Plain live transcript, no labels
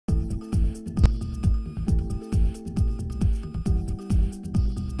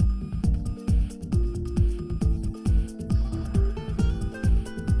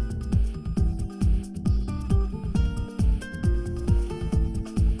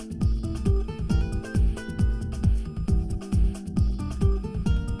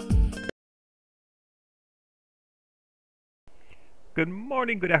Good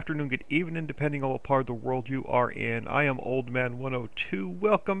morning, good afternoon, good evening, depending on what part of the world you are in. I am Old Man 102.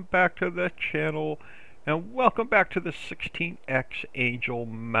 Welcome back to the channel, and welcome back to the 16X Angel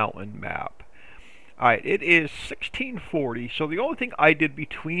Mountain map. Alright, it is 1640, so the only thing I did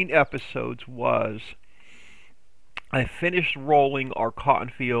between episodes was I finished rolling our cotton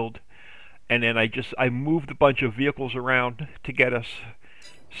field, and then I moved a bunch of vehicles around to get us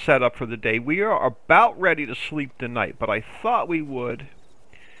set up for the day. We are about ready to sleep tonight, but I thought we would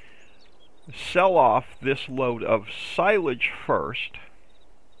sell off this load of silage first,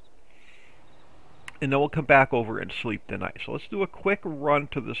 and then we'll come back over and sleep tonight. So let's do a quick run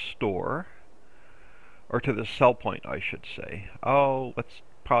to the store, or to the sell point, I should say. Oh,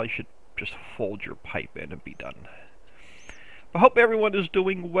 probably should just fold your pipe in and be done. I hope everyone is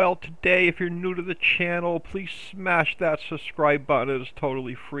doing well today. If you're new to the channel, please smash that subscribe button. It is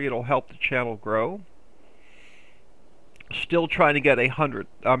totally free. It'll help the channel grow. Still trying to get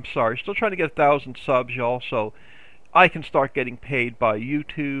still trying to get 1,000 subs, y'all, so I can start getting paid by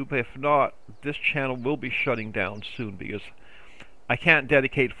YouTube. If not, this channel will be shutting down soon because I can't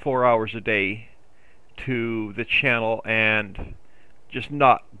dedicate 4 hours a day to the channel and just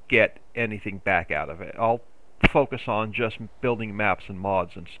not get anything back out of it. I'll focus on just building maps and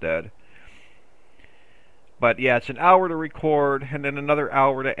mods instead. But yeah, it's an hour to record, and then another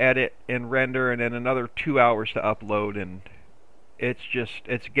hour to edit and render, and then another 2 hours to upload, and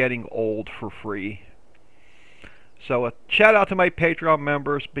it's getting old for free. So a shout out to my Patreon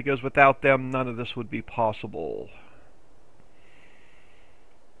members, because without them none of this would be possible.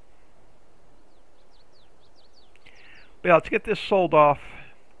 But yeah, let's get this sold off.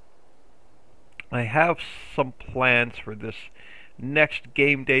 I have some plans for this next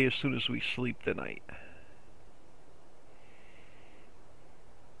game day as soon as we sleep tonight.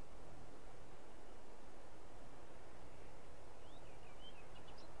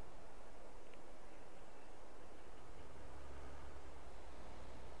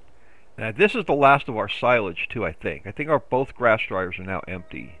 Now this is the last of our silage too, I think. I think our both grass dryers are now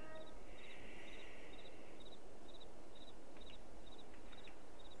empty.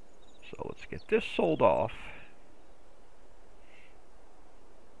 So let's get this sold off.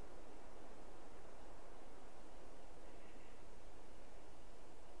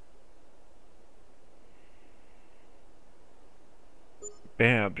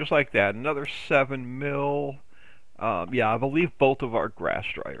 Bam, just like that. Another 7 mil. Yeah, I believe both of our grass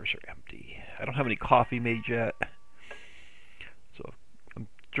dryers are empty. I don't have any coffee made yet. So I'm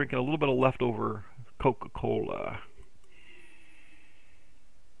drinking a little bit of leftover Coca-Cola.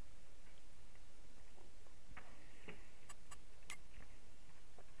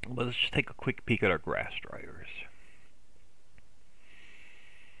 Let's just take a quick peek at our grass dryers.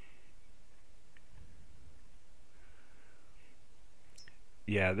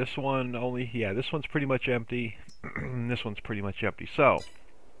 Yeah, this one's pretty much empty. This one's pretty much empty. So,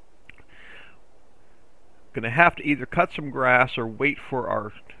 gonna have to either cut some grass or wait for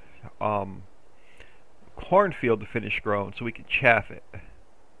our cornfield to finish growing so we can chaff it.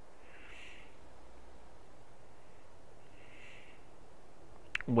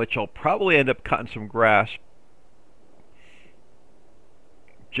 Which I'll probably end up cutting some grass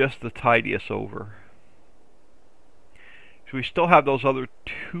just to tidy us over. So we still have those other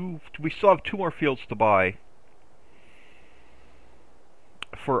we still have 2 more fields to buy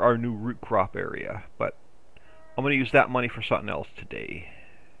for our new root crop area, but I'm going to use that money for something else today.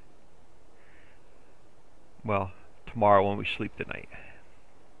 Well, tomorrow when we sleep tonight.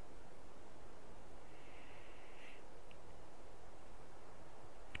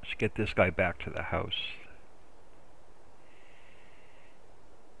 Let's get this guy back to the house.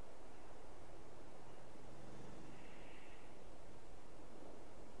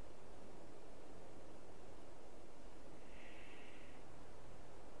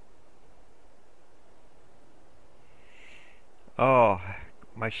 Oh,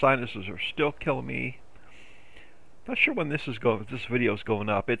 my sinuses are still killing me. Not sure when this video is going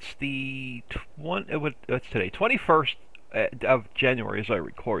up. It's the it's today, 21st of January as I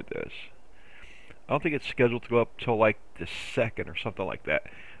record this. I don't think it's scheduled to go up till like the 2nd or something like that.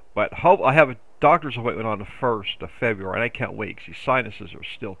 But I have a doctor's appointment on the 1st of February, and I can't wait because these sinuses are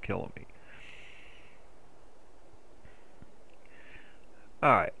still killing me.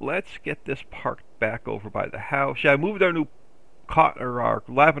 Alright, let's get this parked back over by the house. Yeah, I moved our new cotton, or our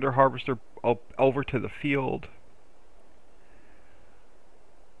lavender harvester, over to the field.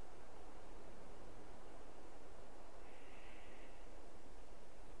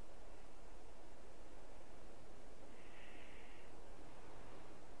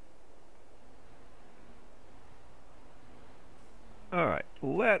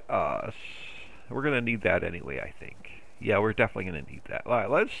 us. We're going to need that anyway, I think. Yeah, we're definitely going to need that. All right,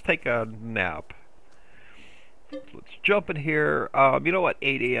 let's take a nap. Let's jump in here. You know what?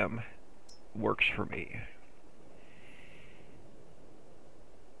 8 a.m. works for me.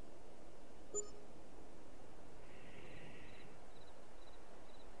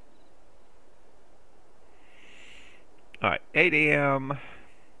 Alright, 8 a.m.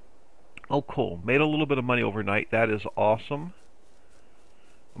 Oh, cool. Made a little bit of money overnight. That is awesome.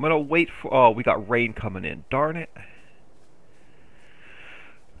 I'm going to wait for... Oh, we got rain coming in. Darn it.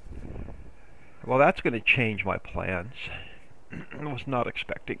 Well, that's going to change my plans. I was not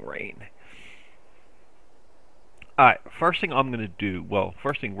expecting rain. Alright, first thing I'm going to do... Well,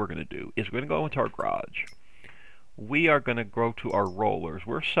 first thing we're going to do is we're going to go into our garage. We are going to go to our rollers.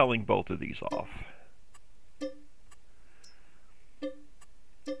 We're selling both of these off.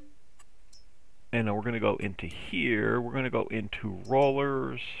 And then we're going to go into here. We're going to go into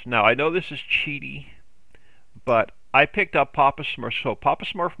rollers. Now, I know this is cheaty, but I picked up Papa Smurf. So,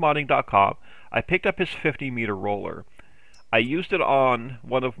 PapaSmurfModding.com. I picked up his 50-meter roller. I used it on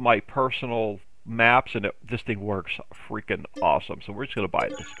one of my personal maps, and this thing works freaking awesome. So, we're just going to buy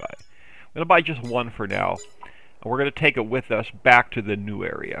this guy. I'm going to buy just one for now. And we're going to take it with us back to the new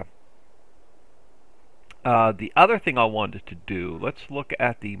area. The other thing I wanted to do, let's look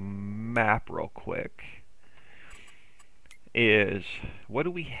at the map real quick, is what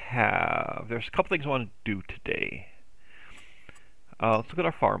do we have? There's a couple things I want to do today. Let's look at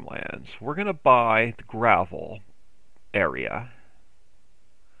our farmlands. We're going to buy the gravel area.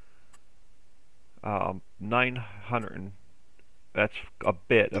 900, that's a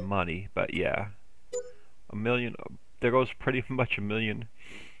bit of money, but yeah. $1 million, there goes pretty much $1 million.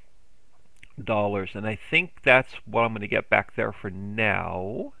 And I think that's what I'm going to get back there for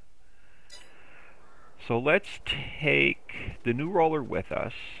now. So let's take the new roller with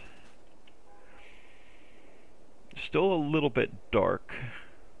us. Still a little bit dark.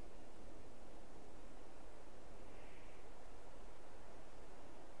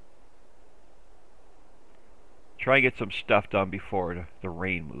 Try and get some stuff done before the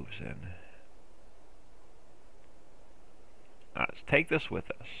rain moves in. Let's take this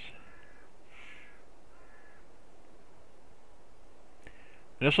with us.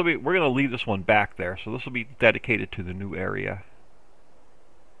 And this will be, we're going to leave this one back there, so this will be dedicated to the new area.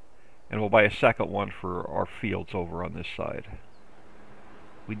 And we'll buy a second one for our fields over on this side.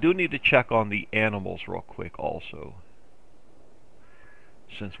 We do need to check on the animals real quick also,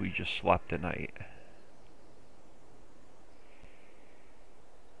 since we just slept tonight.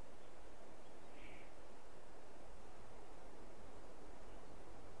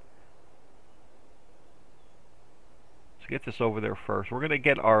 Get this over there first. We're going to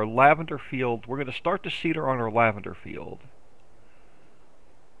get our lavender field. We're going to start the cedar on our lavender field.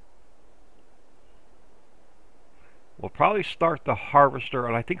 We'll probably start the harvester,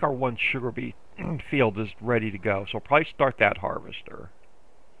 and I think our one sugar beet field is ready to go. So we'll probably start that harvester.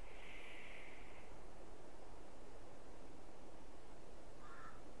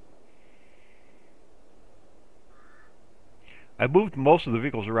 I moved most of the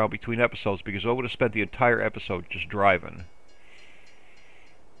vehicles around between episodes because I would have spent the entire episode just driving.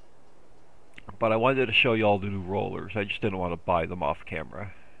 But I wanted to show you all the new rollers. I just didn't want to buy them off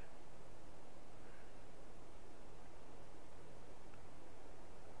camera.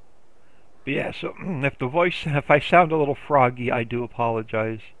 But yeah, so if I sound a little froggy, I do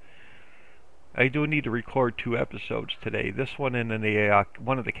apologize. I do need to record 2 episodes today. This one and then the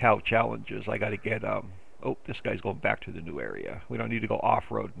one of the cow challenges. I got to get oh, this guy's going back to the new area. We don't need to go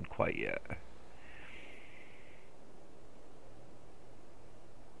off-roading quite yet.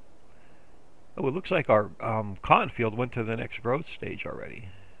 Oh, it looks like our cotton field went to the next growth stage already.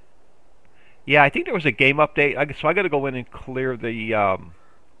 Yeah, I think there was a game update. So I got to go in and clear the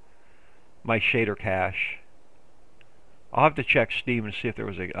my shader cache. I'll have to check Steam and see if there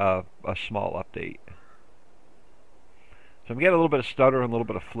was a small update. So I'm getting a little bit of stutter and a little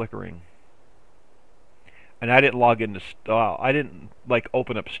bit of flickering. And I didn't log into, I didn't like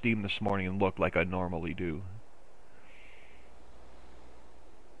open up Steam this morning and look like I normally do.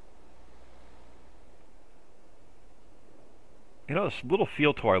 You know, this little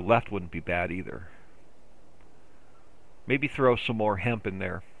field to our left wouldn't be bad either. Maybe throw some more hemp in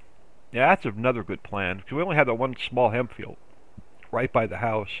there. Yeah, that's another good plan, because we only have that one small hemp field right by the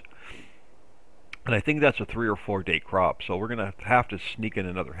house. And I think that's a 3 or 4 day crop, so we're going to have to sneak in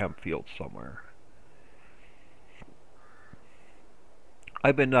another hemp field somewhere.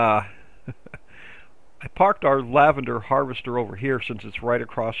 I've been, I parked our lavender harvester over here since it's right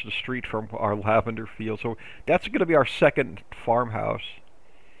across the street from our lavender field. So that's going to be our second farmhouse.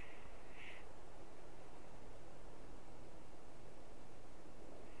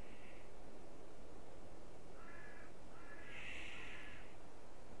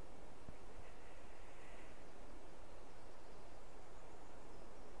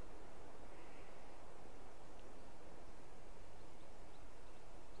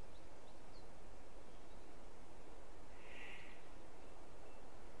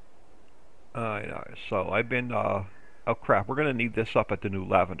 I know. So I've been, oh crap, we're going to need this up at the new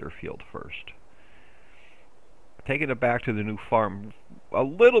lavender field first. Taking it back to the new farm a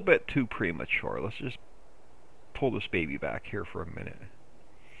little bit too premature. Let's just pull this baby back here for a minute.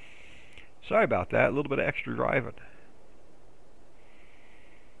 Sorry about that, a little bit of extra driving.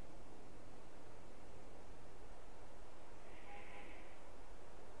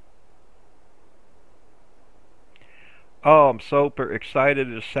 Oh, I'm super excited.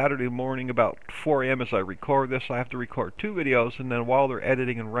 It's Saturday morning about 4 a.m. as I record this. I have to record 2 videos, and then while they're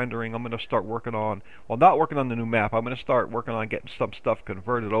editing and rendering, I'm going to start working on, well, not working on the new map. I'm going to start working on getting some stuff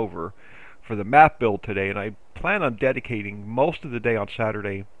converted over for the map build today, and I plan on dedicating most of the day on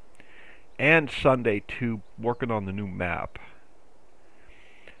Saturday and Sunday to working on the new map.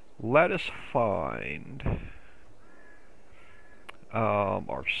 Let us find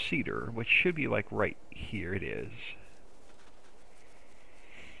our cedar, which should be like right here. It is.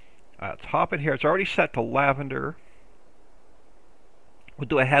 Let's hop in here. It's already set to lavender. We'll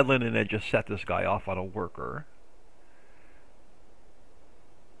do a headland and then just set this guy off on a worker.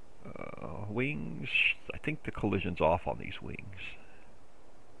 Wings. I think the collision's off on these wings.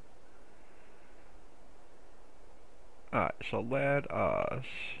 Alright, so let us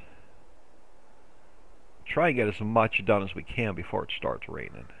try and get as much done as we can before it starts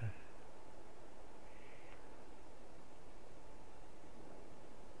raining.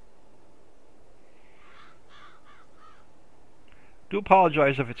 Do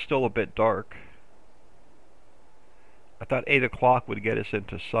apologize if it's still a bit dark. I thought 8 o'clock would get us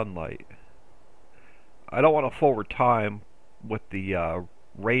into sunlight. I don't want to forward time with the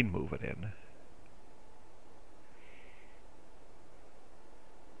rain moving in.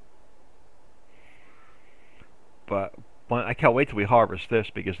 But I can't wait till we harvest this,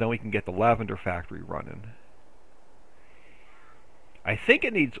 because then we can get the lavender factory running. I think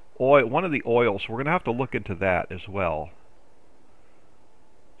it needs oil, one of the oils. We're going to have to look into that as well.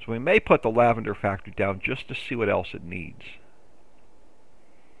 So we may put the lavender factory down just to see what else it needs.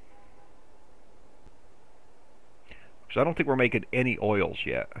 Because I don't think we're making any oils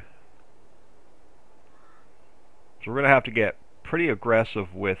yet. So we're going to have to get pretty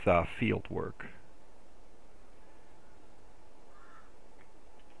aggressive with field work.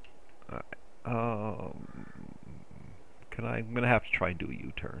 I'm going to have to try and do a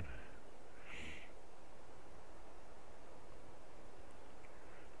U-turn.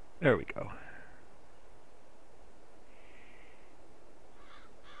 There we go.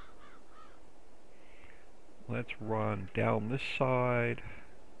 Let's run down this side.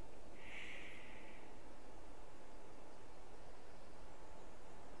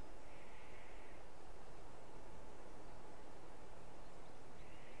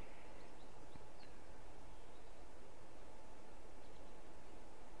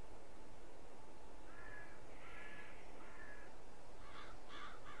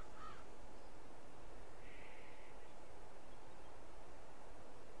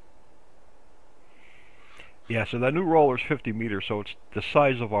 Yeah, so that new roller is 50 meters, so it's the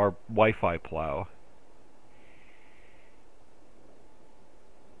size of our Wi-Fi plow.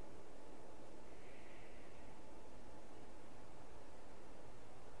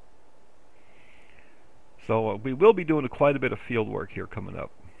 So we will be doing quite a bit of field work here coming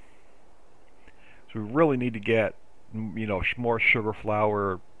up. So we really need to get, you know, more sugar,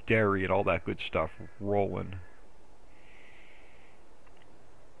 flour, dairy, and all that good stuff rolling.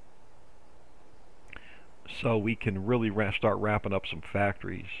 So we can really start wrapping up some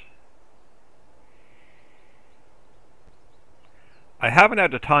factories. I haven't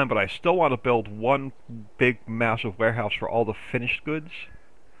had the time, but I still want to build one big massive warehouse for all the finished goods.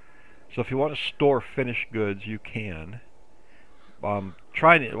 So if you want to store finished goods, you can. I want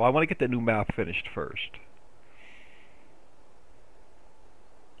to get the new map finished first.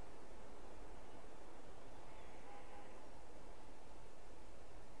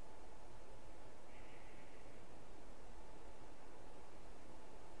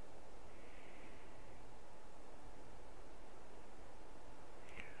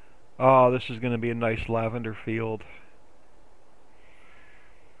 Oh, this is going to be a nice lavender field.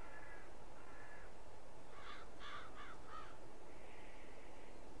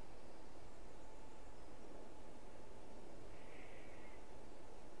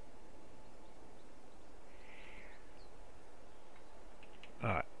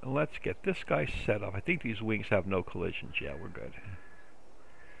 Alright, let's get this guy set up. I think these wings have no collisions. Yeah, we're good.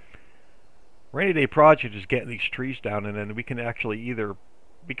 Rainy day project is getting these trees down, and then we can actually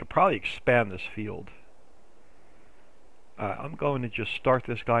we could probably expand this field. I'm going to just start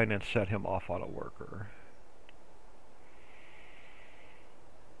this guy and then set him off on a worker.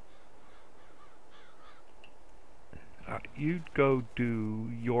 you'd go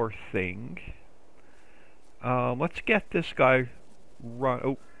do your thing. Let's get this guy run.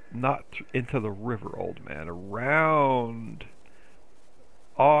 Oh, not into the river, old man. Around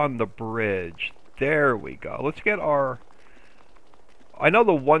on the bridge. There we go. Let's get our... I know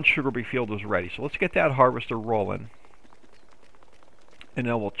the one sugar beet field is ready, so let's get that harvester rolling. And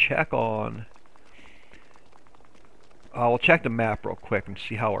then we'll check on... we'll check the map real quick and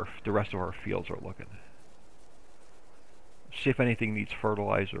see how the rest of our fields are looking. See if anything needs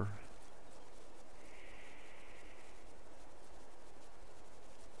fertilizer.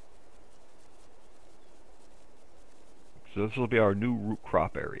 So this will be our new root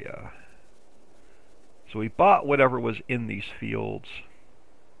crop area. So we bought whatever was in these fields.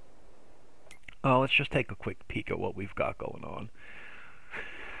 Let's just take a quick peek at what we've got going on.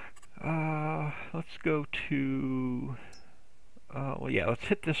 Let's go to... well, yeah, let's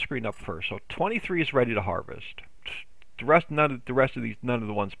hit this screen up first. So 23 is ready to harvest. None of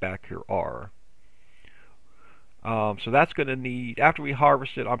the ones back here are. So that's going to need, after we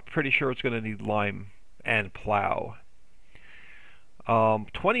harvest it, I'm pretty sure it's going to need lime and plow.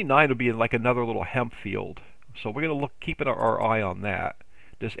 29 will be in like another little hemp field. So we're going to keep our eye on that.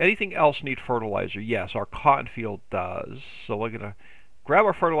 Does anything else need fertilizer? Yes, our cotton field does. So we're going to grab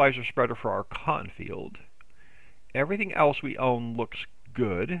our fertilizer spreader for our cotton field. Everything else we own looks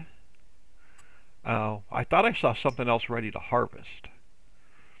good. I thought I saw something else ready to harvest.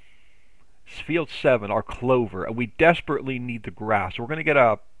 It's field 7, our clover, and we desperately need the grass. So we're going to get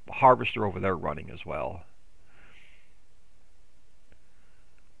a harvester over there running as well.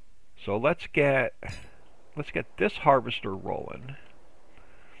 So let's get this harvester rolling.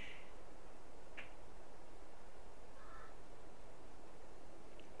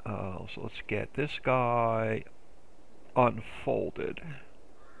 So let's get this guy unfolded.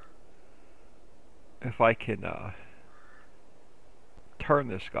 If I can turn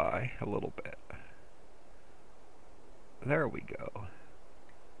this guy a little bit. There we go.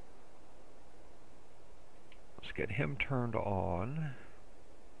 Let's get him turned on.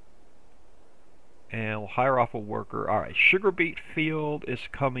 And we'll hire off a worker. Alright, sugar beet field is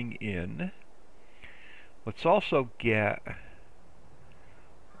coming in. Let's also get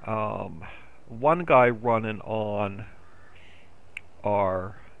one guy running on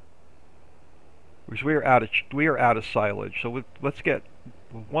our... because we are out of silage. So let's get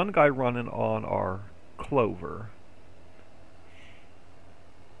one guy running on our clover.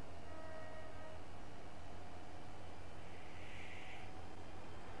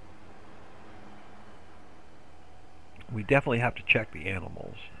 We definitely have to check the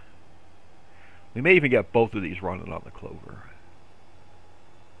animals. We may even get both of these running on the clover.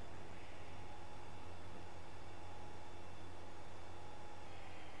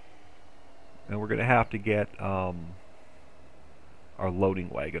 And we're going to have to get our loading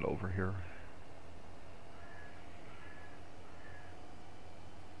wagon over here.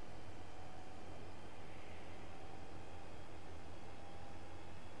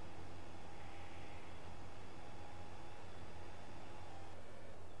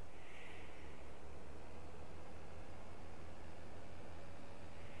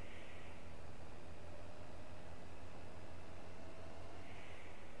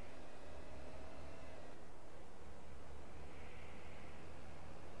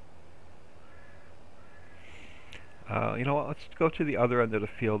 You know what, let's go to the other end of the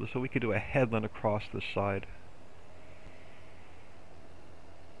field so we could do a headland across this side.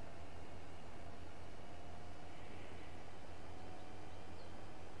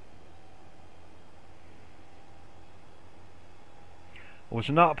 I was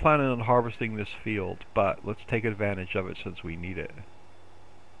not planning on harvesting this field, but let's take advantage of it since we need it.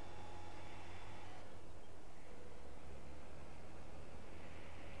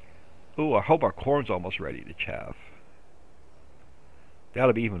 Ooh, I hope our corn's almost ready to chaff.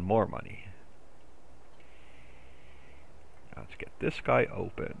 That'll be even more money. Now let's get this guy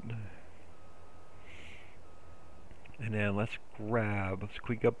open. And then let's can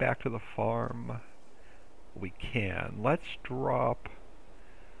we go back to the farm? We can. Let's drop...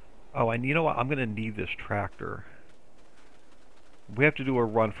 oh, and you know what? I'm going to need this tractor. We have to do a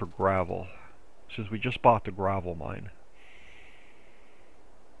run for gravel, since we just bought the gravel mine.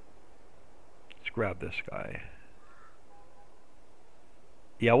 Let's grab this guy.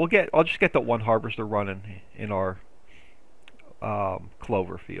 Yeah, I'll just get that one harvester running in our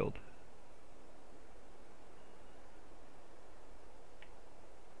clover field.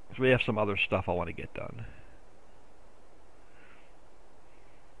 So we have some other stuff I want to get done.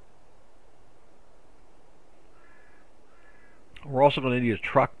 We're also going to need a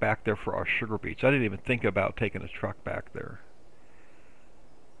truck back there for our sugar beets. I didn't even think about taking a truck back there.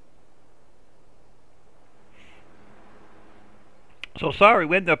 So sorry,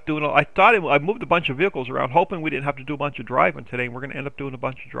 we ended up doing. I thought I moved a bunch of vehicles around, hoping we didn't have to do a bunch of driving today. And we're going to end up doing a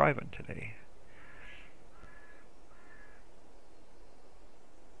bunch of driving today.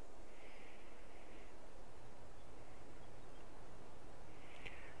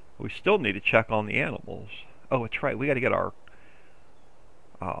 We still need to check on the animals. Oh, that's right. We got to get our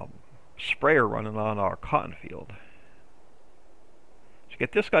sprayer running on our cotton field. Let's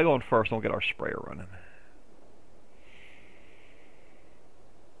get this guy going first, and we'll get our sprayer running.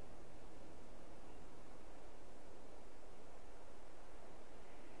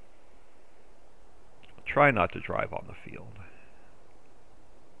 Try not to drive on the field.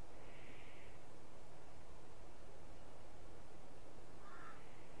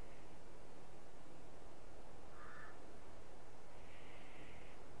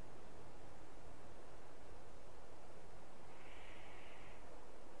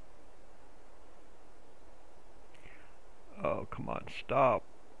 Oh, come on, stop.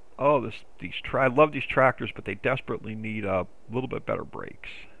 Oh, I love these tractors, but they desperately need a little bit better brakes.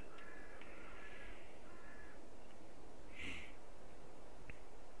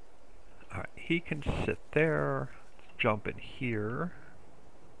 Alright, he can sit there. Let's jump in here.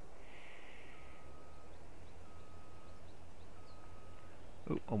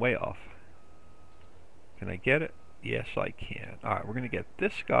 Ooh, I'm way off. Can I get it? Yes, I can. Alright, we're going to get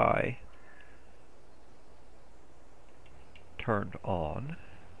this guy turned on.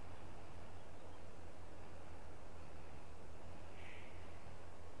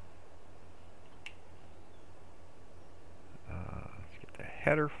 Let's get the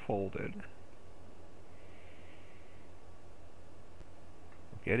header folded.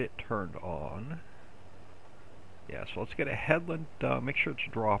 Get it turned on. Yeah, so let's get a headland, make sure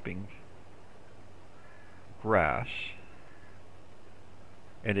it's dropping grass.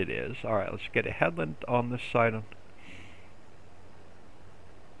 And it is. Alright, let's get a headland on this side of,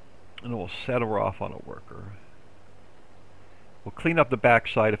 and we'll set her off on a worker. We'll clean up the back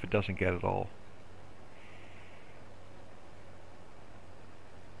side if it doesn't get it all.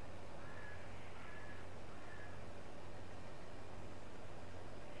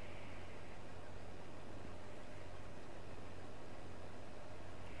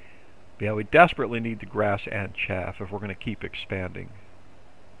 Yeah, we desperately need the grass and chaff if we're going to keep expanding.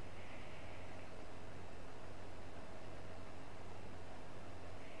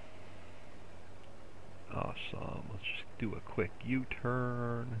 Awesome. Let's just do a quick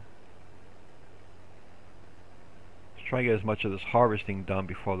U-turn. Let's try and get as much of this harvesting done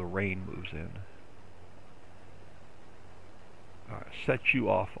before the rain moves in. Alright, set you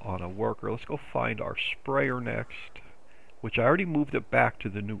off on a worker. Let's go find our sprayer next, which I already moved it back to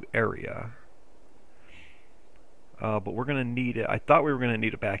the new area. But we're going to need it. I thought we were going to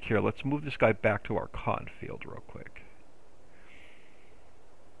need it back here. Let's move this guy back to our cotton field real quick.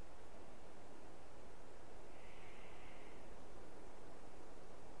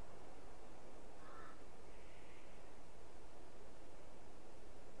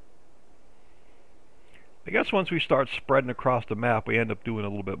 I guess once we start spreading across the map, we end up doing a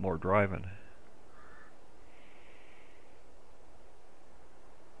little bit more driving.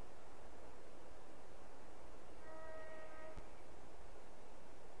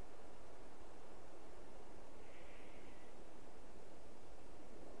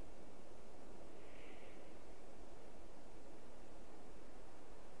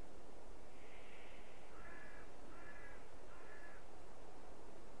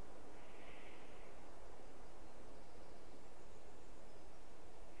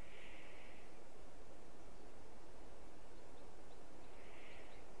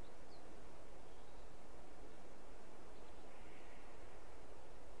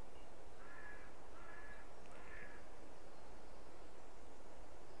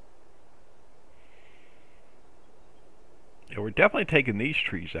 Yeah, we're definitely taking these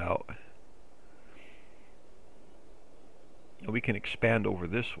trees out. And we can expand over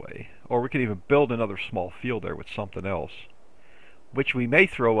this way. Or we can even build another small field there with something else. Which we may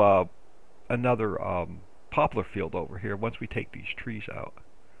throw another poplar field over here once we take these trees out.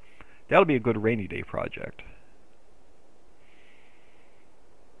 That'll be a good rainy day project.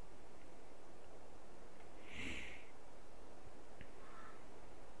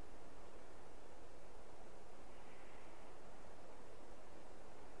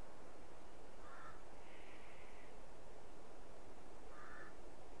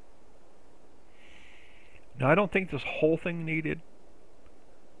 Now, I don't think this whole thing needed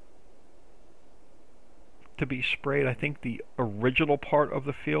to be sprayed. I think the original part of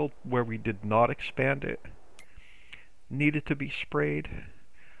the field where we did not expand it needed to be sprayed.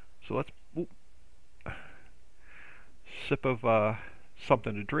 So let's sip of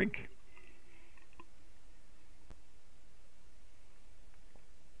something to drink.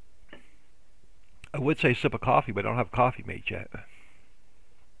 I would say sip of coffee, but I don't have coffee made yet.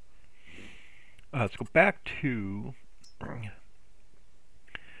 Let's go back to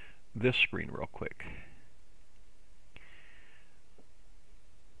this screen real quick.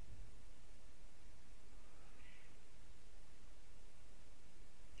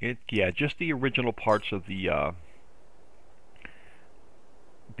 Yeah, just the original parts of the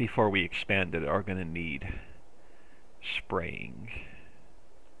before we expand it are going to need spraying.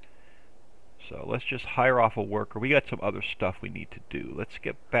 So let's just hire off a worker. We got some other stuff we need to do. Let's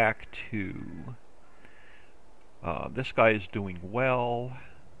get back to this guy is doing well.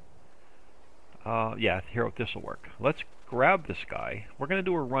 Yeah, here, this will work. Let's grab this guy. We're going to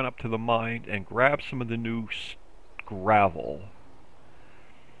do a run up to the mine and grab some of the new gravel.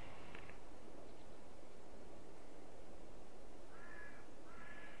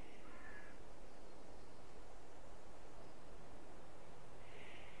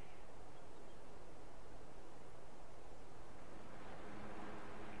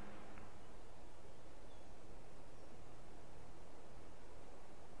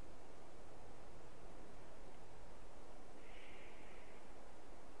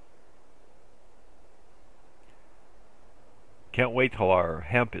 Can't wait till our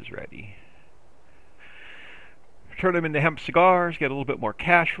hemp is ready. Turn them into hemp cigars, get a little bit more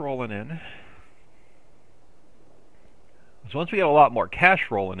cash rolling in. So once we get a lot more cash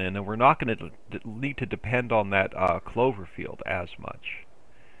rolling in, then we're not going to need to depend on that clover field as much.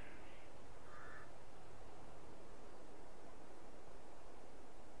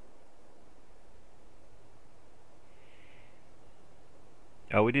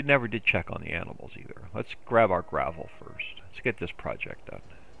 Oh, we never did check on the animals either. Let's grab our gravel first. Let's get this project done.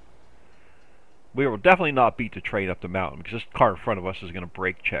 We will definitely not beat the train up the mountain because this car in front of us is going to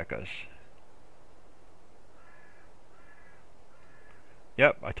brake check us.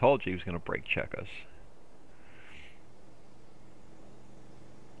 Yep, I told you he was going to brake check us.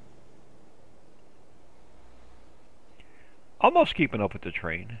 Almost keeping up with the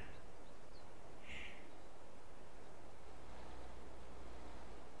train.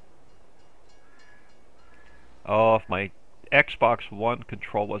 Oh, if my Xbox One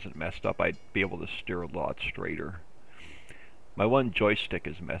control wasn't messed up, I'd be able to steer a lot straighter. My one joystick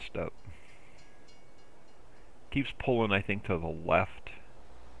is messed up. Keeps pulling, I think, to the left.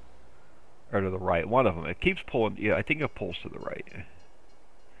 Or to the right. One of them. It keeps pulling. Yeah, I think it pulls to the right.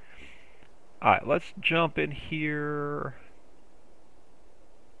 Alright, let's jump in here.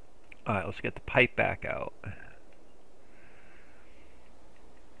 Alright, let's get the pipe back out.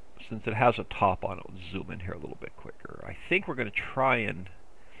 Since it has a top on it, we'll zoom in here a little bit quicker. I think we're going to try and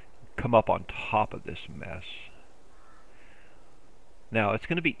come up on top of this mess. Now, it's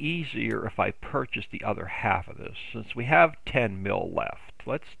going to be easier if I purchase the other half of this. Since we have 10 mil left,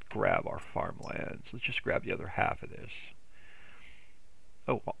 let's grab our farmlands. Let's just grab the other half of this.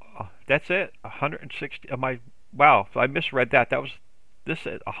 Oh, that's it? 160. Wow, I misread that. That was this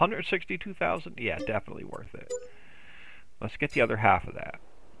 162,000? Yeah, definitely worth it. Let's get the other half of that.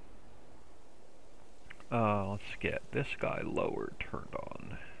 Let's get this guy lowered, turned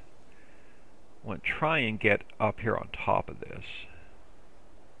on. I want to try and get up here on top of this.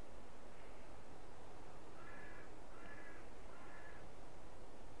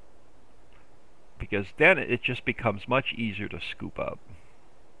 Because then it just becomes much easier to scoop up.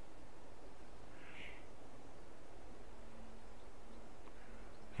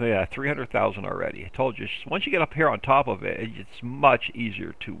 So yeah, 300,000 already. I told you, once you get up here on top of it, it's much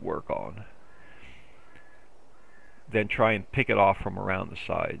easier to work on than try and pick it off from around the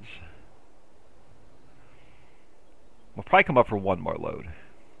sides. We'll probably come up for one more load.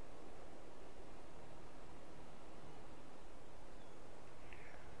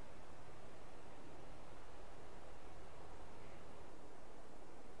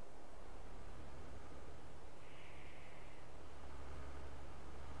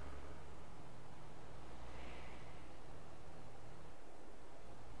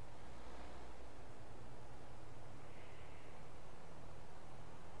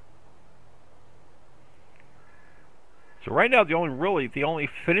 So right now, the only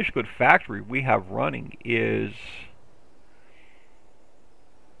finished good factory we have running is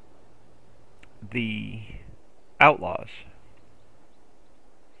the Outlaws.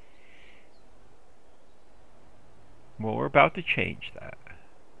 Well, we're about to change that.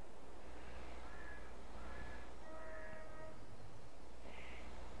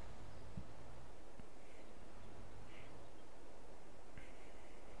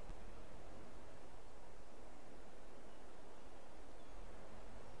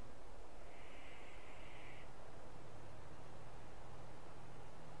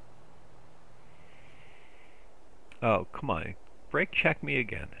 Oh, come on. Brake check me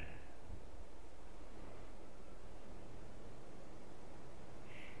again.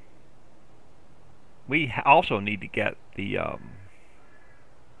 We also need to get the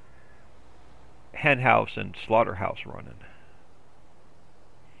hen house and slaughterhouse running.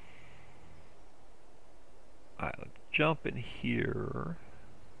 Alright, let's jump in here.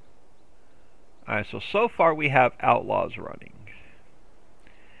 Alright, so far we have outlaws running.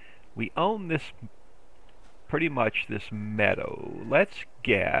 We own this, pretty much this meadow. Let's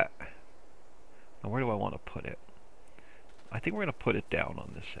get, now where do I want to put it? I think we're going to put it down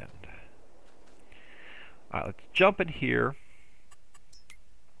on this end. Alright, let's jump in here.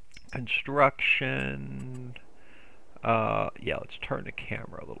 Construction. Yeah, let's turn the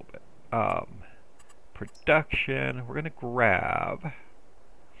camera a little bit. Production. We're going to grab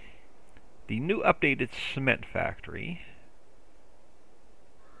the new updated cement factory.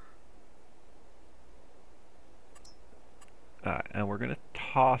 And we're going to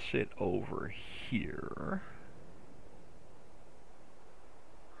toss it over here.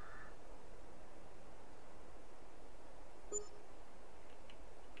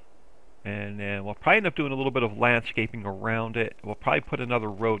 And then we'll probably end up doing a little bit of landscaping around it. We'll probably put another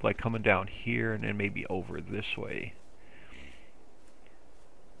road like coming down here and then maybe over this way.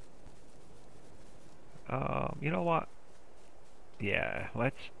 You know what? Yeah,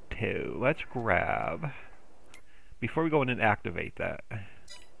 let's grab, before we go in and activate that,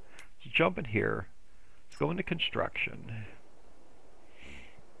 let's jump in here. Let's go into construction.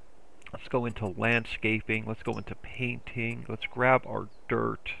 Let's go into landscaping. Let's go into painting. Let's grab our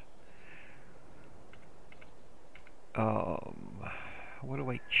dirt. What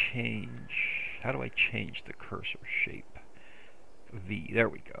do I change? How do I change the cursor shape? V, there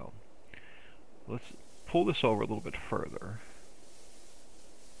we go. Let's pull this over a little bit further.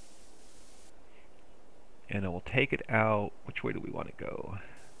 And then we'll take it out. Which way do we want to go?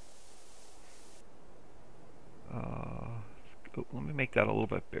 Let me make that a little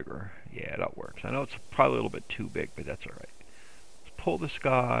bit bigger. Yeah, that works. I know it's probably a little bit too big, but that's alright. Let's pull this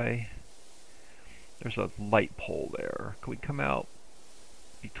guy. There's a light pole there. Can we come out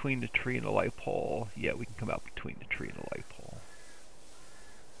between the tree and the light pole? Yeah, we can come out between the tree and the light pole.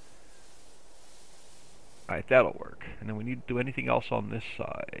 Alright, that'll work. And then we need to do anything else on this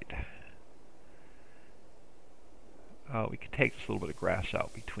side. We can take this little bit of grass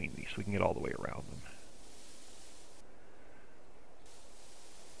out between these so we can get all the way around them.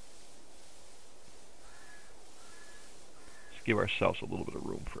 Let's give ourselves a little bit of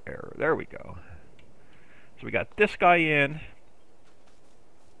room for error. There we go. So we got this guy in.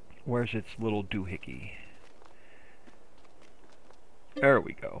 Where's its little doohickey? There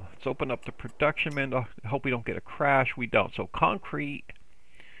we go. Let's open up the production window. I hope we don't get a crash. We don't. So concrete.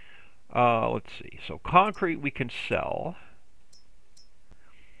 Let's see. So concrete we can sell.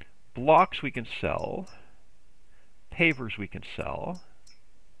 Blocks we can sell. Pavers we can sell.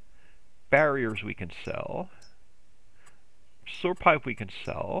 Barriers we can sell. Sewer pipe we can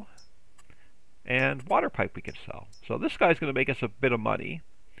sell. And water pipe we can sell. So this guy's going to make us a bit of money.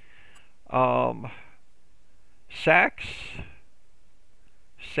 Sacks,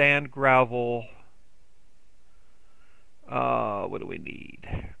 sand, gravel. What do we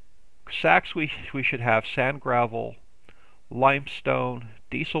need? Sacks we should have, sand, gravel, limestone,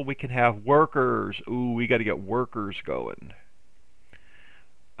 diesel we can have, workers. Ooh, we got to get workers going.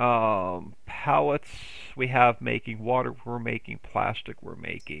 Pallets we have making, water we're making, plastic we're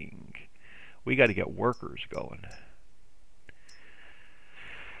making. We got to get workers going.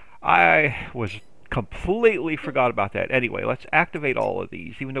 I was completely forgot about that. Anyway, let's activate all of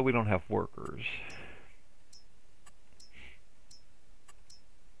these, even though we don't have workers.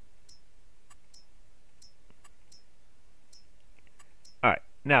 Alright,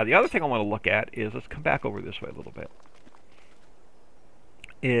 now the other thing I want to look at is, let's come back over this way a little bit,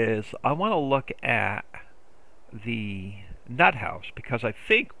 is I want to look at the nut house, because I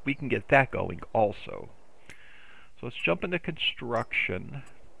think we can get that going also. So let's jump into construction.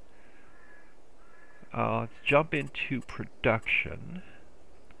 Let's jump into production.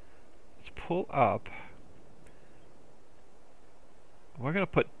 Let's pull up. We're going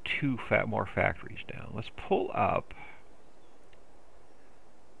to put two more factories down. Let's pull up.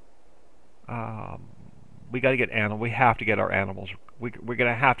 We got to get animals. We have to get our animals. We're going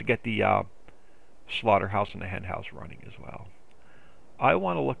to have to get the slaughterhouse and the hen house running as well. I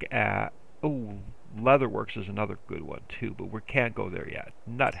want to look at, oh, Leatherworks is another good one too, but we can't go there yet.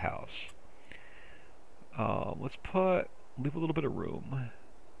 Nut house. Let's leave a little bit of room.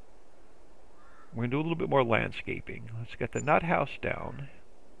 We're going to do a little bit more landscaping. Let's get the nut house down.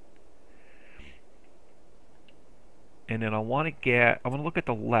 And then I want to look at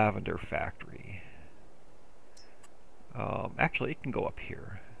the lavender factory. Actually, it can go up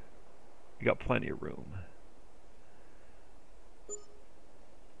here. You got plenty of room.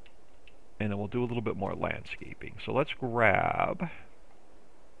 And then we'll do a little bit more landscaping. So let's grab,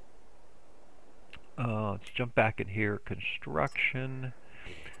 let's jump back in here, construction,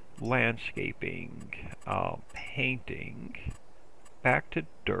 landscaping, painting, back to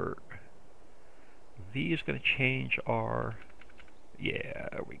dirt. V is going to change our, yeah,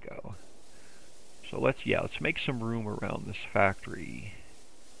 there we go. So let's make some room around this factory.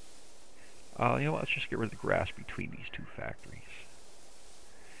 You know what, let's just get rid of the grass between these two factories.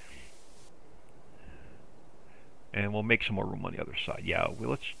 And we'll make some more room on the other side. Yeah,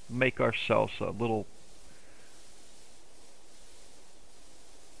 let's make ourselves a little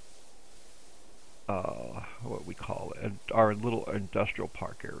what we call it, our little industrial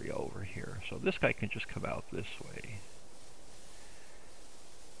park area over here. So this guy can just come out this way.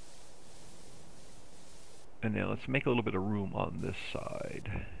 And then let's make a little bit of room on this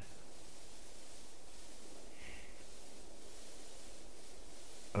side.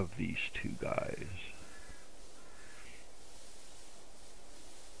 Of these two guys.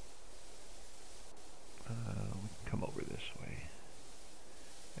 We can come over this way.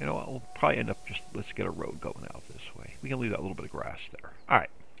 You know what, we'll probably end up let's get a road going out this way. We can leave that little bit of grass there. Alright.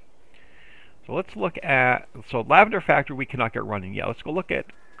 So let's look at, Lavender Factory we cannot get running yet. Let's go look at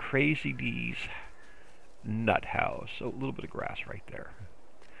Crazy D's nut house. So a little bit of grass right there.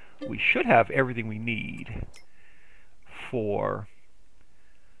 We should have everything we need for,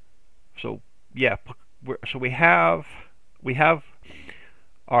 so yeah, so we have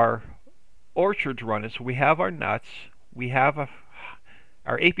our orchards running, so we have our nuts, we have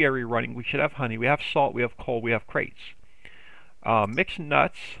our apiary running, we should have honey, we have salt, we have coal, we have crates. Mixed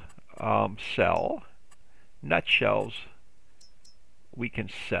nuts, sell. Nutshells we can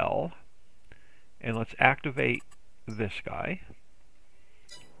sell. And let's activate this guy.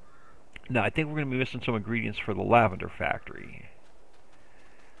 Now I think we're going to be missing some ingredients for the lavender factory.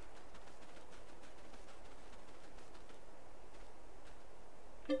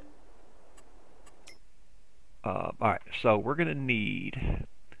 Alright, so we're going to need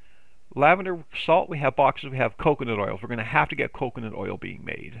lavender salt, we have boxes, we have coconut oils. We're going to have to get coconut oil being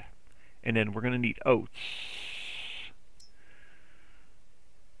made. And then we're going to need oats.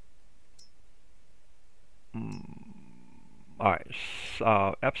 Alright,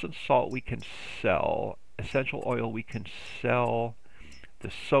 Epsom salt we can sell. Essential oil we can sell.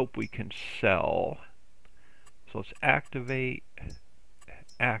 The soap we can sell. So let's activate.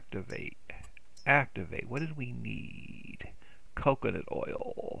 What did we need? Coconut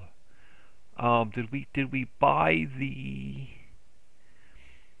oil. Did we buy the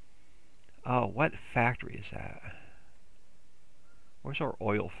what factory is that? Where's our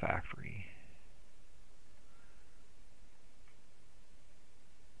oil factory?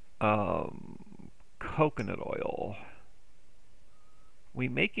 Coconut oil. We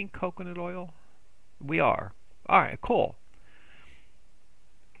making coconut oil? We are. Alright, cool.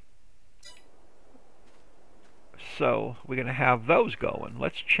 So we're going to have those going.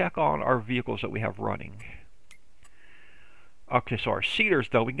 Let's check on our vehicles that we have running. Okay, so our seeders,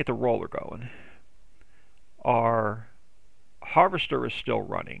 though, we can get the roller going. Our harvester is still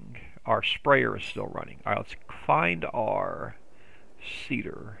running. Our sprayer is still running. All right, let's find our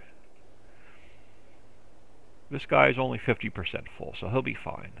seeder. This guy is only 50% full, so he'll be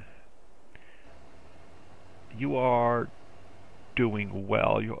fine. You are doing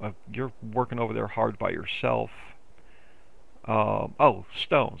well. You're working over there hard by yourself. Oh,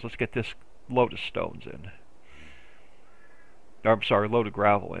 stones. Let's get this load of stones in. I'm sorry, load of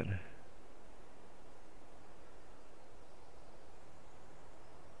gravel in.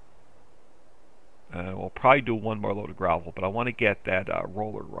 We'll probably do one more load of gravel, but I want to get that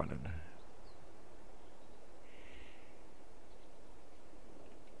roller running.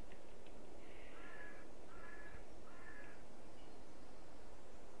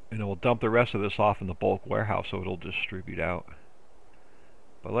 And then we'll dump the rest of this off in the bulk warehouse so it'll distribute out.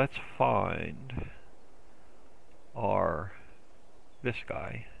 But let's find this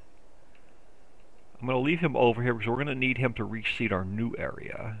guy. I'm going to leave him over here because we're going to need him to reseed our new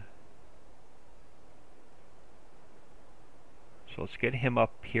area. So let's get him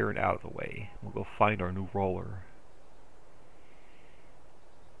up here and out of the way. We'll go find our new roller.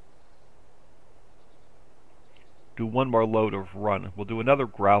 Do one more load of run. We'll do another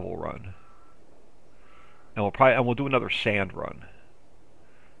gravel run. And we'll do another sand run.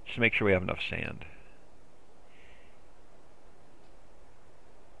 Just to make sure we have enough sand.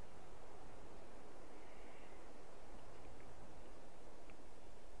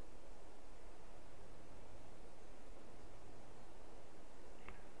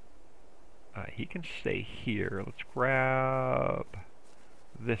 he can stay here. Let's grab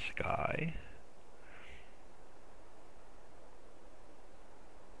this guy.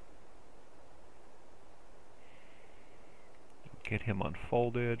 Get him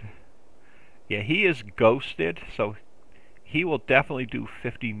unfolded. Yeah, he is ghosted, so he will definitely do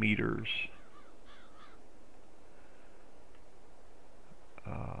 50 meters.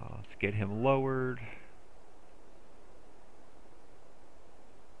 Let's get him lowered.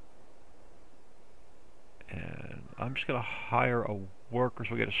 And I'm just going to hire a worker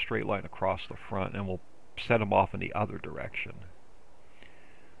so we get a straight line across the front, and we'll set him off in the other direction.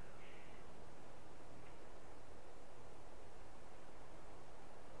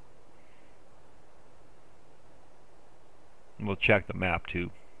 And we'll check the map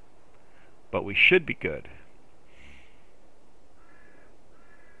too. But we should be good.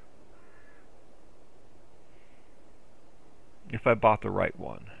 If I bought the right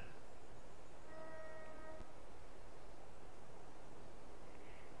one.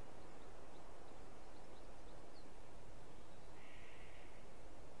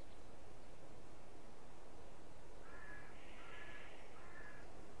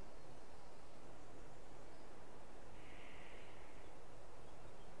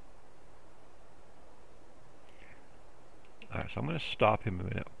 Alright, so I'm going to stop him a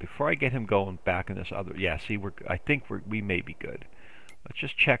minute. Before I get him going back in this other... Yeah, see, I think we may be good. Let's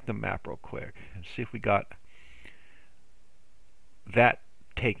just check the map real quick and see if we got that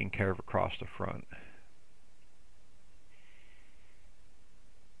taken care of across the front.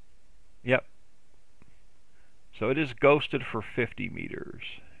 Yep. So it is ghosted for 50 meters.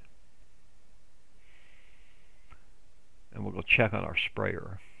 And we'll go check on our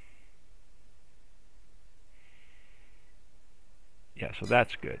sprayer. Yeah, so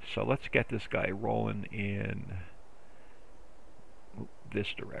that's good. So let's get this guy rolling in this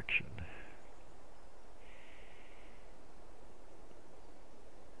direction.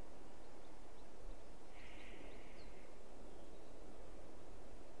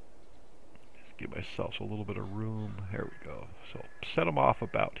 Just give myself a little bit of room. There we go. So set him off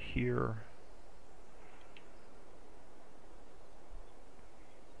about here.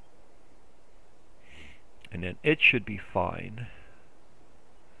 And then it should be fine.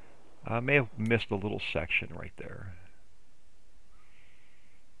 I may have missed a little section right there.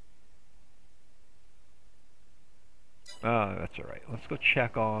 That's alright. Let's go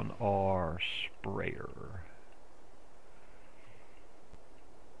check on our sprayer.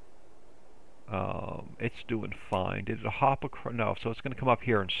 It's doing fine. Did it hop across? No, so it's going to come up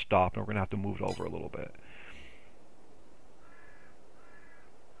here and stop, and we're going to have to move it over a little bit.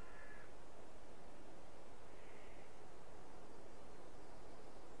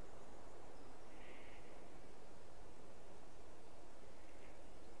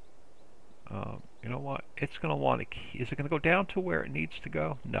 You know what? It's going to want to... Is it going to go down to where it needs to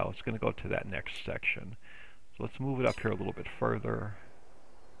go? No, it's going to go to that next section. So let's move it up here a little bit further.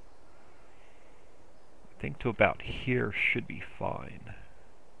 I think to about here should be fine.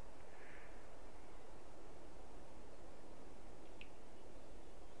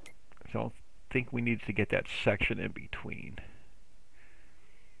 So I don't think we need to get that section in between.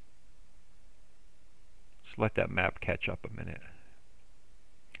 Just let that map catch up a minute.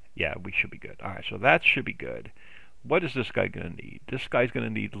 Yeah, we should be good. Alright, so that should be good. What is this guy going to need? This guy's going to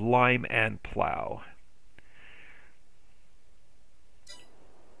need lime and plow.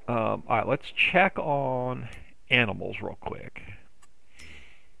 Alright, let's check on animals real quick.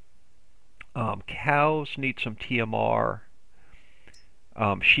 Cows need some TMR.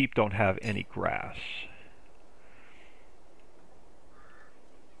 Sheep don't have any grass.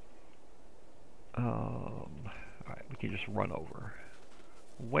 Alright, we can just run over.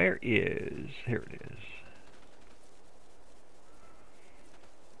 Where is... Here it is.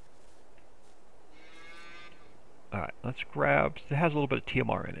 Alright, let's grab... It has a little bit of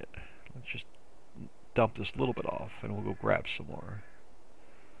TMR in it. Let's just dump this little bit off, and we'll go grab some more.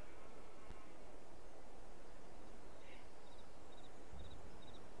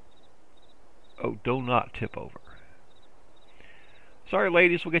 Oh, do not tip over. Sorry,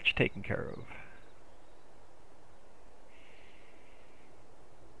 ladies, we'll get you taken care of.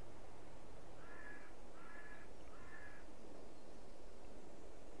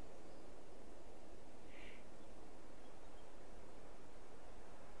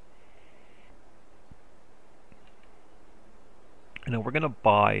 And then we're going to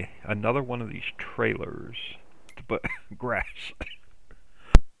buy another one of these trailers to put grass.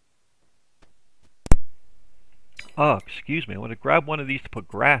 Oh, excuse me. I want to grab one of these to put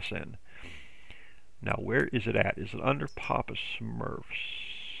grass in. Now, where is it at? Is it under Papa Smurf's?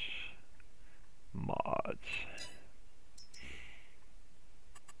 mods.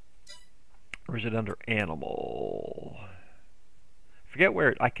 Or is it under animal? Forget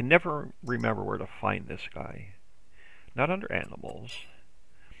where, I can never remember where to find this guy. Not under animals.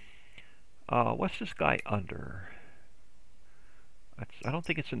 What's this guy under? I don't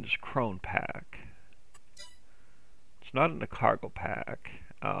think it's in this crone pack. It's not in the cargo pack.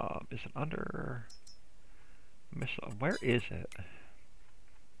 Is it under... Where is it?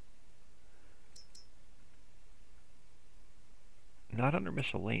 Not under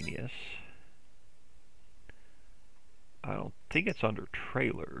miscellaneous. I don't think it's under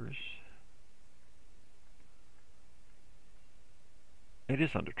trailers. It is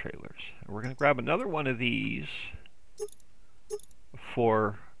under trailers. We're going to grab another one of these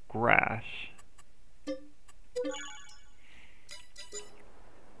for grass. And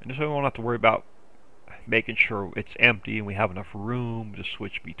this way we won't have to worry about making sure it's empty and we have enough room to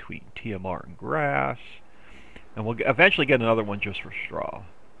switch between TMR and grass. And we'll eventually get another one just for straw.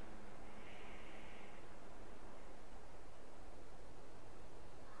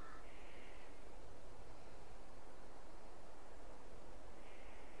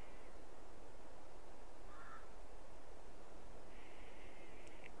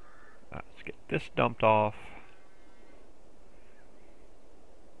 Let's get this dumped off.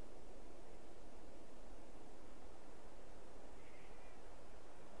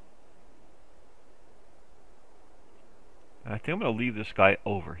 I think I'm going to leave this guy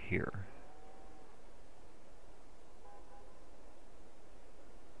over here.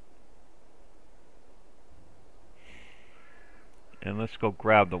 And let's go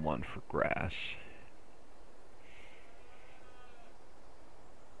grab the one for grass.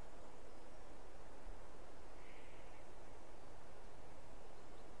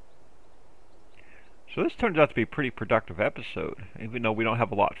 So this turns out to be a pretty productive episode. Even though we don't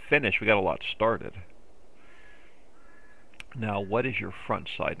have a lot finished, we got a lot started. Now, what is your front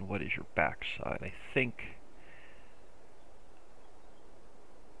side and what is your back side? I think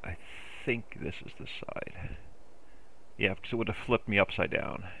this is the side. Yeah, because it would have flipped me upside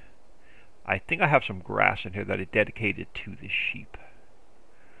down. I think I have some grass in here that I dedicated to the sheep.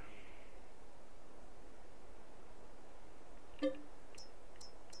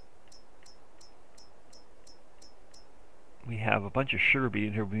 We have a bunch of sugar beet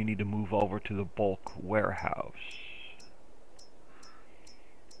in here we need to move over to the bulk warehouse.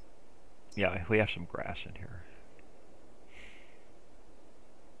 Yeah, we have some grass in here.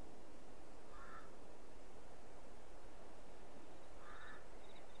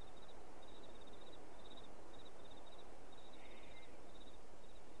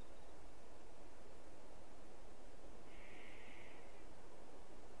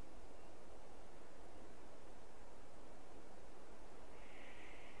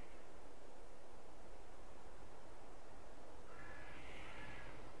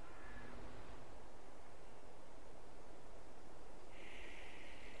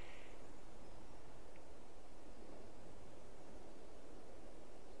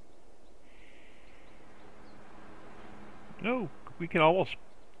 No, we can almost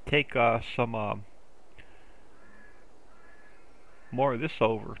take some more of this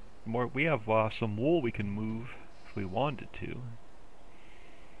over. We have some wool we can move if we wanted to.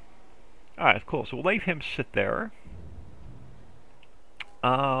 Alright, cool. So we'll leave him sit there.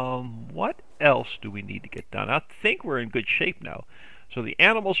 What else do we need to get done? I think we're in good shape now. So the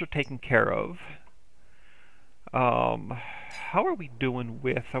animals are taken care of. How are we doing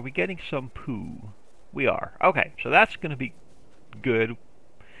with... Are we getting some poo? We are. Okay, so that's going to be good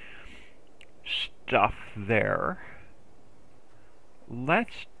stuff there.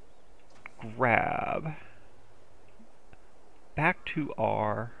 Let's grab back to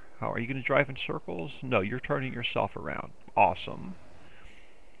our... How are you going to drive in circles? No, you're turning yourself around. Awesome.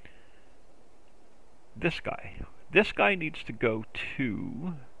 This guy. This guy needs to go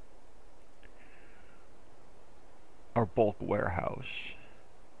to our bulk warehouse.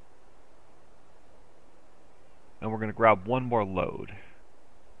 And we're going to grab one more load.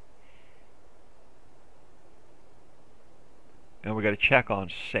 And we got to check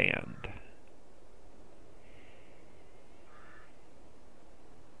on sand.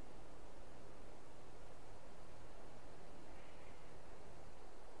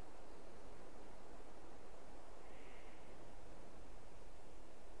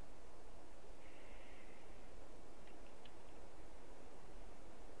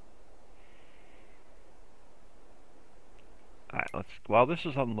 Alright, while this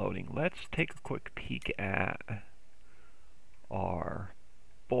is unloading, let's take a quick peek at our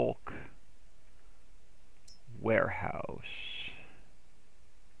bulk warehouse.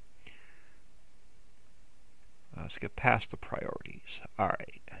 get past the priorities.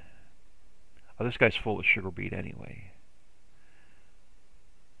 Alright. Oh, this guy's full of sugar beet anyway.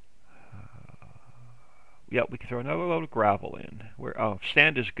 Yep, we can throw another load of gravel in.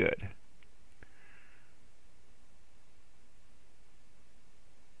 Sand is good.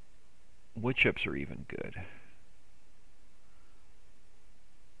 Wood chips are even good.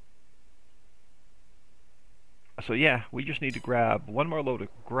 So yeah, we just need to grab one more load of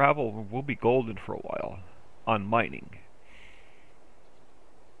gravel. We'll be golden for a while on mining.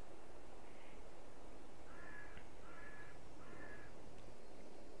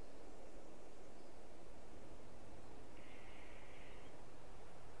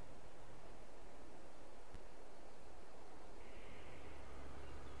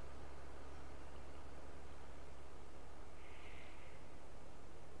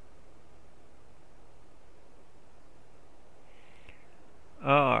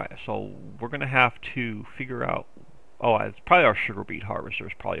 Alright, so we're going to have to figure out... Oh, it's probably our sugar beet harvester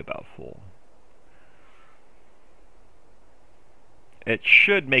is probably about full. It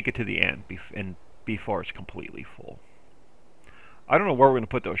should make it to the end before it's completely full. I don't know where we're going to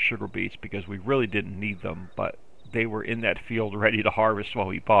put those sugar beets because we really didn't need them, but they were in that field ready to harvest while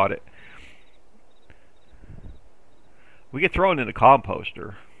we bought it. We get thrown in a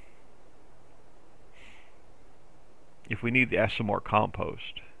composter if we need some more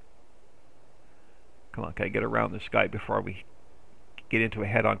compost. Come on, can I get around this guy before we get into a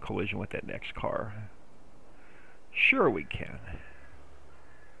head-on collision with that next car? Sure we can.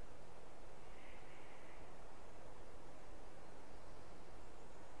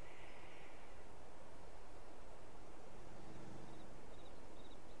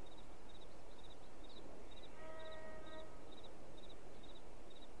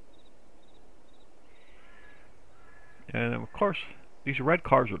 And of course, these red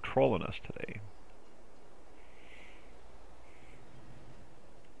cars are trolling us today.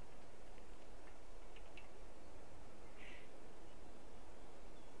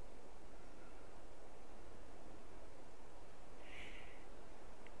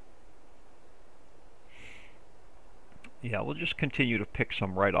 Yeah, we'll just continue to pick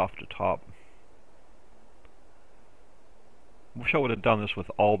some right off the top. Wish I would have done this with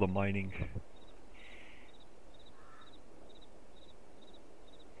all the mining.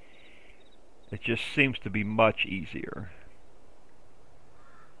 It just seems to be much easier.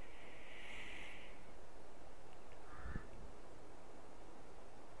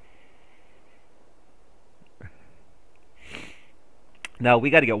 Now we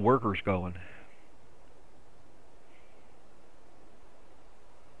got to get workers going.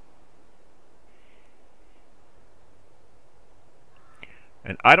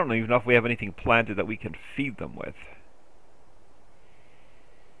 And I don't even know if we have anything planted that we can feed them with.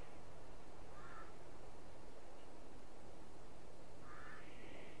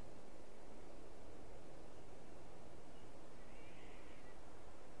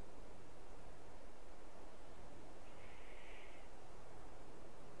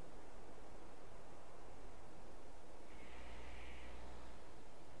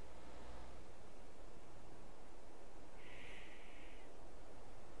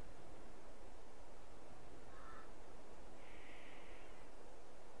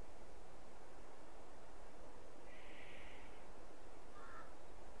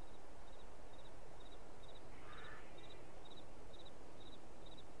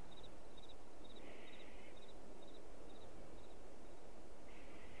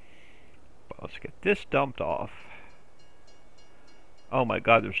 Let's get this dumped off. Oh my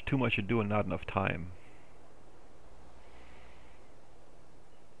god, there's too much to do and not enough time.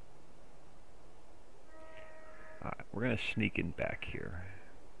 Alright, we're going to sneak in back here.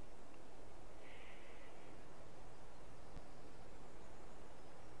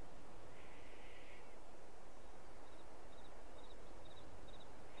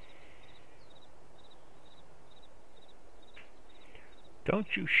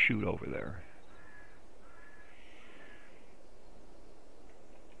 Don't you shoot over there.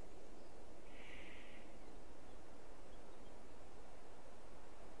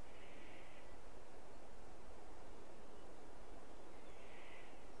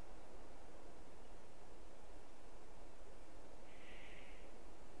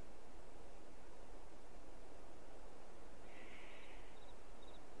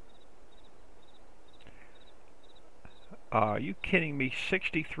 Are you kidding me?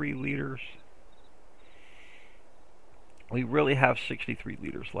 63 liters? We really have 63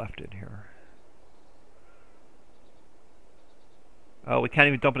 liters left in here. Oh, we can't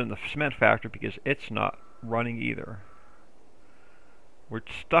even dump it in the cement factory because it's not running either. We're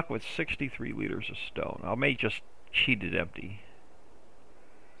stuck with 63 liters of stone. I may just cheated empty.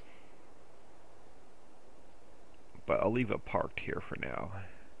 But I'll leave it parked here for now.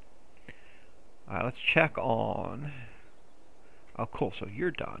 Alright, let's check on... Oh, cool, so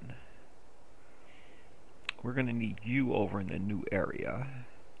you're done. We're going to need you over in the new area.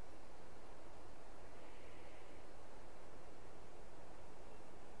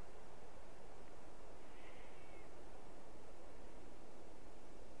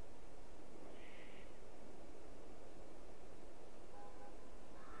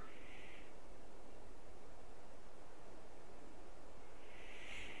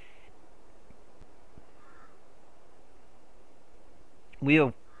 We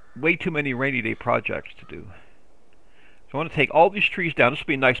have way too many rainy day projects to do. So I want to take all these trees down. This will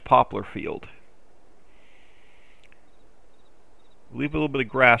be a nice poplar field. Leave a little bit of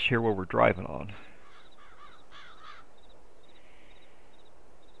grass here where we're driving on.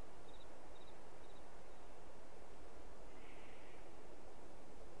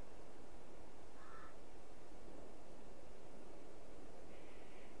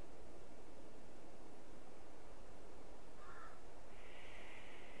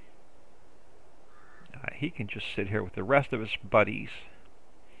 He can just sit here with the rest of his buddies.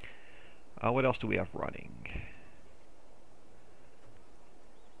 What else do we have running?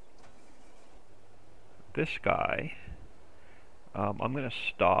 This guy, I'm going to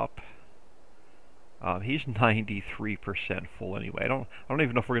stop. He's 93% full anyway. I don't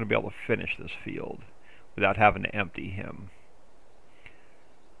even know if we're going to be able to finish this field without having to empty him.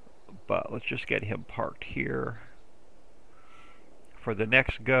 But let's just get him parked here. For the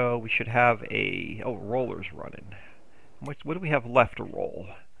next go, we should have a... Oh, roller's running. What do we have left to roll?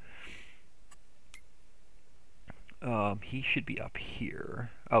 He should be up here.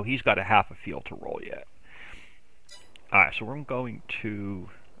 Oh, he's got a half a field to roll yet. Alright, so we're going to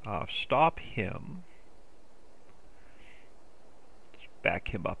stop him. Let's back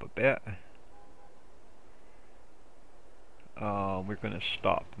him up a bit. We're going to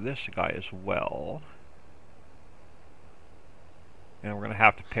stop this guy as well. And we're going to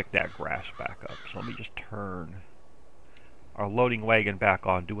have to pick that grass back up. So let me just turn our loading wagon back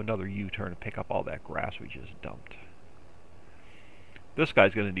on, do another U-turn, and pick up all that grass we just dumped. This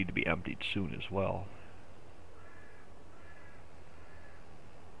guy's going to need to be emptied soon as well.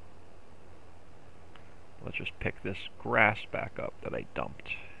 Let's just pick this grass back up that I dumped.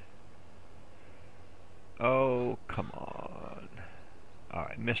 Oh, come on.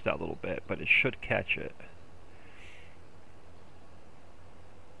 Alright, missed that little bit, but it should catch it.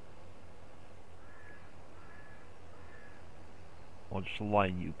 I'll just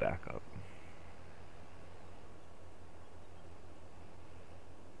line you back up.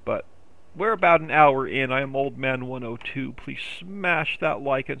 But we're about an hour in. I am OldMan102. Please smash that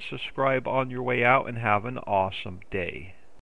like and subscribe on your way out and have an awesome day.